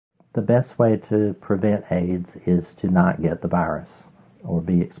The best way to prevent AIDS is to not get the virus or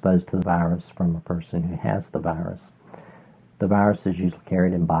be exposed to the virus from a person who has the virus. The virus is usually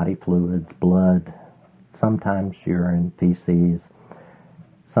carried in body fluids, blood, sometimes urine, feces,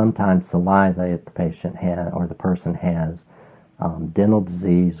 sometimes saliva if the patient has or the person has dental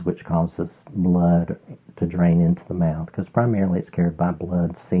disease, which causes blood to drain into the mouth, because primarily it's carried by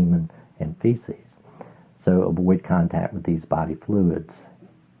blood, semen, and feces. So avoid contact with these body fluids.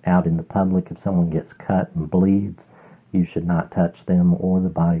 Out in the public, if someone gets cut and bleeds, you should not touch them or the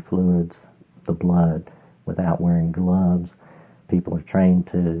body fluids, the blood, without wearing gloves. People are trained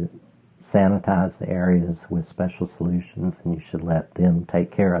to sanitize the areas with special solutions, and you should let them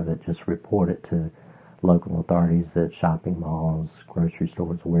take care of it. Just report it to local authorities at shopping malls, grocery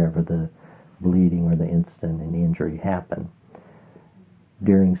stores, wherever the bleeding or the incident and injury happened.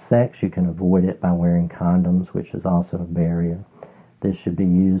 During sex, you can avoid it by wearing condoms, which is also a barrier. This should be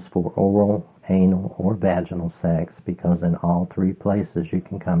used for oral, anal, or vaginal sex, because in all three places you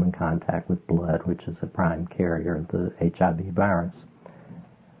can come in contact with blood, which is a prime carrier of the HIV virus.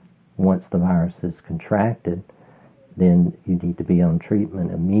 Once the virus is contracted, then you need to be on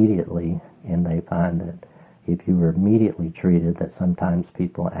treatment immediately, and they find that if you are immediately treated, that sometimes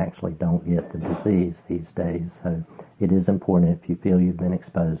people actually don't get the disease these days. So it is important, if you feel you've been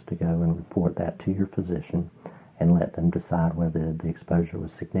exposed, to go and report that to your physician and let them decide whether the exposure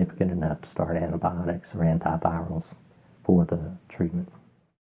was significant enough to start antibiotics or antivirals for the treatment.